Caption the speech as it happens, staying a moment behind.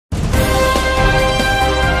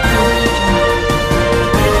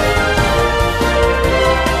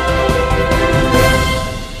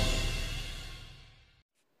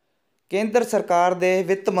केंद्र सरकार के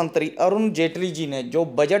वित्त मंत्री अरुण जेटली जी ने जो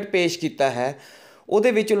बजट पेश किया है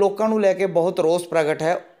ਉਹਦੇ ਵਿੱਚ ਲੋਕਾਂ ਨੂੰ ਲੈ ਕੇ बहुत रोस प्रगट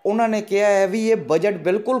है। उन्होंने कहा है भी ये बजट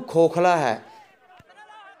बिल्कुल खोखला है।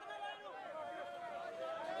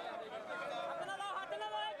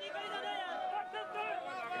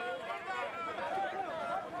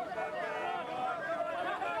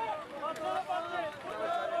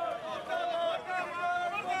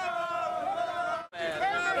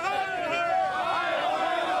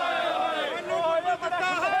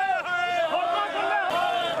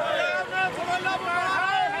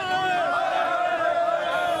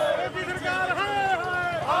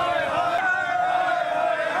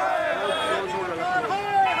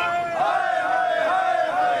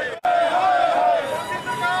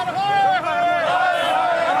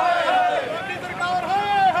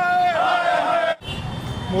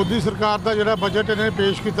 मोदी सरकार का जोड़ा बजट इन्हें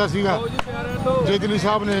पेश किया सीगा, जेटली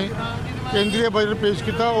साहब ने केंद्रीय बजट पेश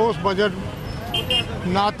किया। उस बजट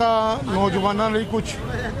ना तो नौजवानों लिए कुछ,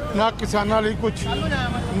 ना किसानों लिए कुछ,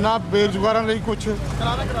 ना बेरोजगारों लिए कुछ,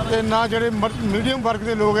 ना जोड़े मीडियम वर्ग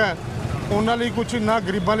के लोग हैं उन्होंने लिए कुछ, ना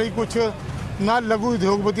गरीबों लिए कुछ, ना लघु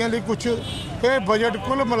उद्योगपतियों लिए कुछ। ये बजट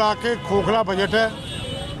कुल मिला के खोखला बजट है।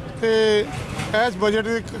 तो इस बजट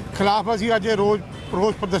के खिलाफ असी अज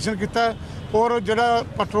रोज़ प्रदर्शन किया। और जोड़ा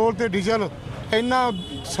पेट्रोल तो डीजल इन्ना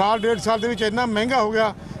साल डेढ़ साल के इन्ना महंगा हो गया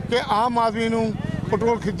कि आम आदमी को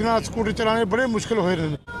पेट्रोल खरीदना, स्कूटर चलाने बड़े मुश्किल हो रहे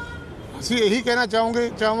हैं। असी यही कहना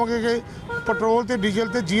चाहोगे कि पेट्रोल तो डीजल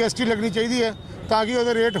तो GST लगनी चाहिए है ताकि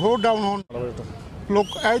वो रेट होर डाउन हो। लोग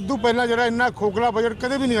इदू पहला जो इन्ना खोखला बजट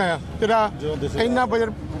कदे भी नहीं आया। जो इन्ना बजट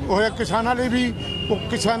होया किसानों लिए भी, वो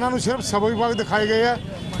किसानों सिर्फ सब विभाग दिखाए गए हैं,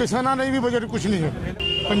 किसानों लिए भी बजट कुछ नहीं है।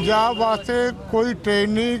 पंजाब वास्ते कोई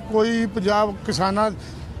ट्रेन नहीं, कोई पंजाब किसाना,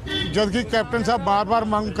 जबकि कैप्टन साहब बार बार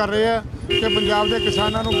मांग कर रहे हैं कि पंजाब के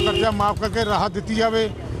किसानों को कर्जा माफ़ करके राहत दी जाए।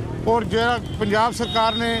 और जो पंजाब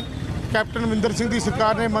सरकार ने, कैप्टन अमरिंदर सिंह की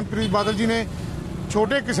सरकार ने, मनप्रीत बादल जी ने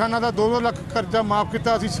छोटे किसानों का 2-2 लाख कर्जा माफ़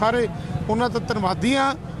किया। असीं सारे उन्होंने तो धन्यवादी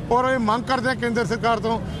हाँ। और ये मांग करते हैं केंद्र सरकार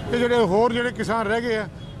तो कि जोड़े होर जोड़े किसान रह गए हैं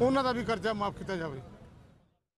उन्हों का भी कर्जा माफ़ किया जाए।